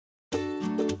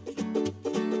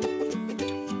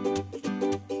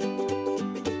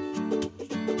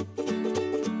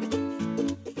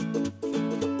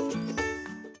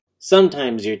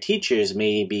Sometimes your teachers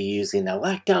may be using a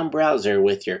LockDown browser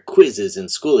with your quizzes in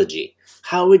Schoology.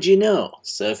 How would you know?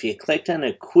 So if you clicked on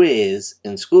a quiz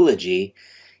in Schoology,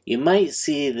 you might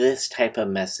see this type of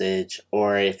message,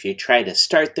 or if you try to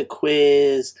start the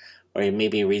quiz, or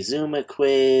maybe resume a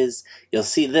quiz, you'll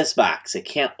see this box. It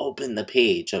can't open the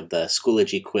page of the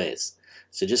Schoology quiz.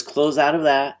 So just close out of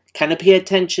that. Kind of pay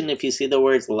attention if you see the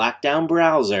words LockDown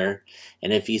browser,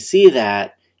 and if you see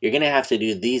that, you're going to have to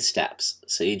do these steps.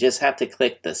 So you just have to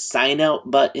click the sign out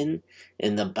button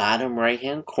in the bottom right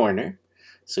hand corner.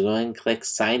 So go ahead and click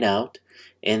sign out,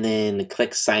 and then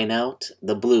click sign out,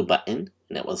 the blue button,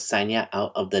 and it will sign you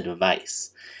out of the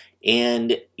device.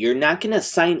 And you're not going to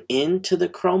sign in to the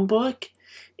Chromebook.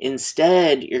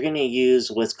 Instead, you're going to use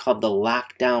what's called the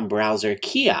LockDown browser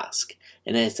kiosk.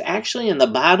 And it's actually in the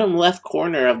bottom left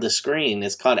corner of the screen.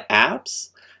 It's called apps.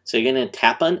 So you're going to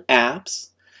tap on apps,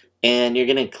 and you're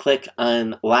going to click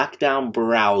on LockDown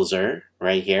browser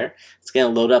right here. It's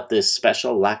going to load up this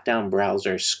special LockDown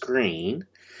browser screen.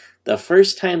 The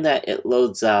first time that it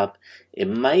loads up, it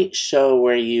might show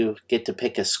where you get to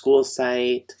pick a school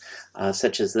site,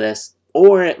 such as this,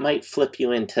 or it might flip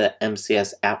you into the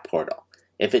MCS app portal.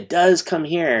 If it does come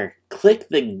here, click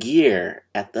the gear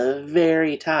at the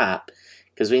very top,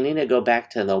 because we need to go back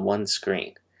to the one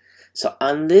screen. So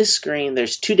on this screen,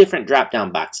 there's two different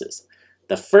drop-down boxes.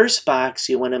 The first box,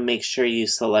 you want to make sure you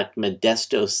select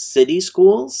Modesto City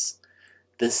Schools.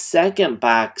 The second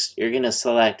box, you're going to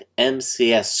select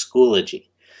MCS Schoology.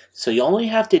 So you only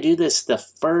have to do this the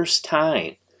first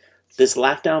time. This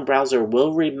LockDown browser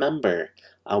will remember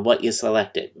what you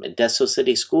selected, Modesto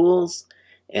City Schools,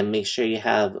 and make sure you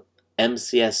have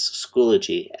MCS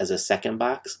Schoology as a second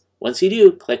box. Once you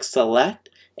do, click select,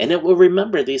 and it will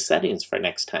remember these settings for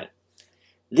next time.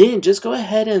 Then just go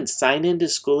ahead and sign into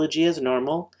Schoology as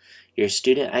normal, your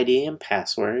student ID and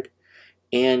password,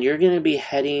 and you're going to be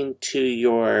heading to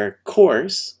your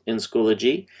course in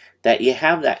Schoology that you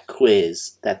have that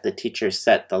quiz that the teacher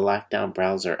set the LockDown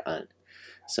browser on.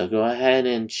 So go ahead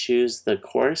and choose the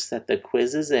course that the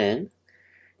quiz is in,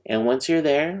 and once you're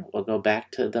there, we'll go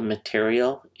back to the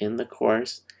material in the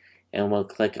course, and we'll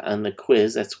click on the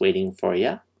quiz that's waiting for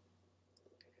you.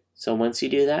 So once you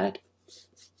do that,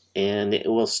 and it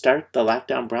will start the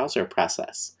LockDown browser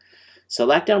process. So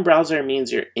LockDown browser means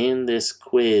you're in this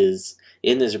quiz,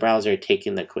 in this browser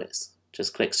taking the quiz.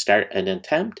 Just click start an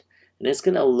attempt, and it's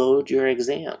going to load your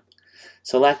exam.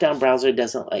 So LockDown browser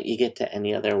doesn't let you get to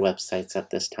any other websites at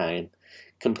this time.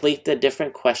 Complete the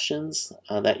different questions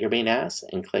that you're being asked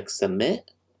and click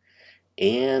submit.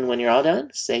 And when you're all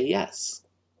done, say yes.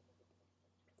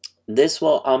 This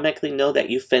will automatically know that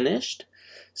you finished.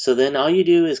 So then all you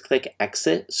do is click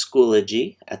exit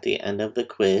Schoology at the end of the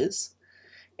quiz,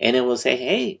 and it will say,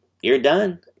 hey, you're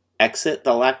done. Exit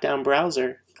the LockDown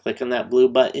browser. Click on that blue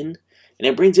button, and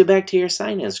it brings you back to your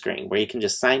sign-in screen where you can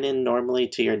just sign in normally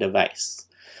to your device.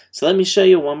 So let me show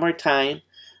you one more time.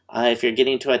 If you're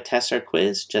getting to a test or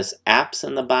quiz, just apps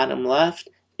in the bottom left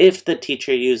if the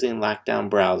teacher using LockDown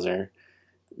browser.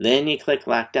 Then you click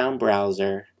LockDown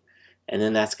browser, and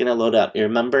then that's going to load up. You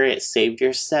remember, it saved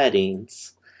your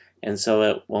settings, and so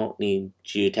it won't need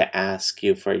you to ask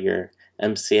you for your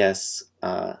MCS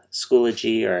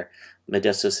Schoology or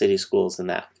Modesto City Schools in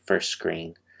that first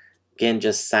screen. Again,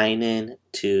 just sign in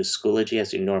to Schoology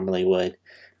as you normally would.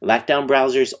 LockDown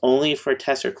browser is only for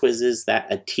tests or quizzes that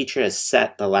a teacher has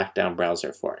set the LockDown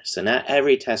browser for. So not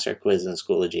every test or quiz in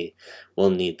Schoology will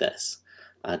need this.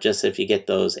 Just if you get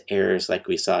those errors like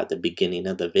we saw at the beginning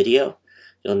of the video,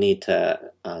 you'll need to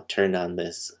turn on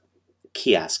this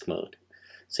kiosk mode.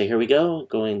 So here we go,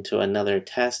 going to another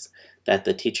test that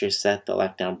the teacher set the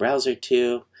LockDown browser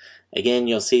to. Again,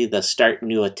 you'll see the start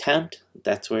new attempt.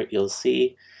 That's where you'll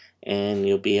see, and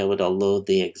you'll be able to load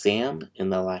the exam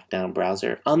in the LockDown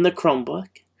browser on the Chromebook.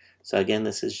 So again,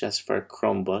 this is just for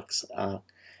Chromebooks.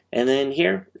 And then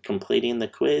here, completing the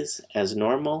quiz as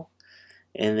normal.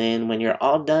 And then when you're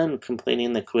all done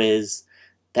completing the quiz,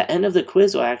 the end of the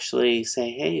quiz will actually say,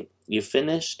 hey, you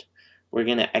finished. We're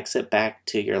going to exit back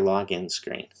to your login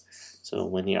screen. So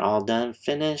when you're all done,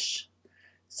 finish,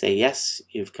 say yes,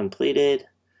 you've completed,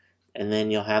 and then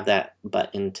you'll have that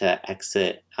button to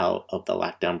exit out of the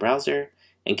LockDown browser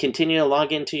and continue to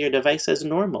log into your device as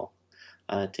normal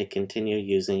to continue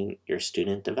using your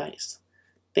student device.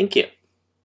 Thank you.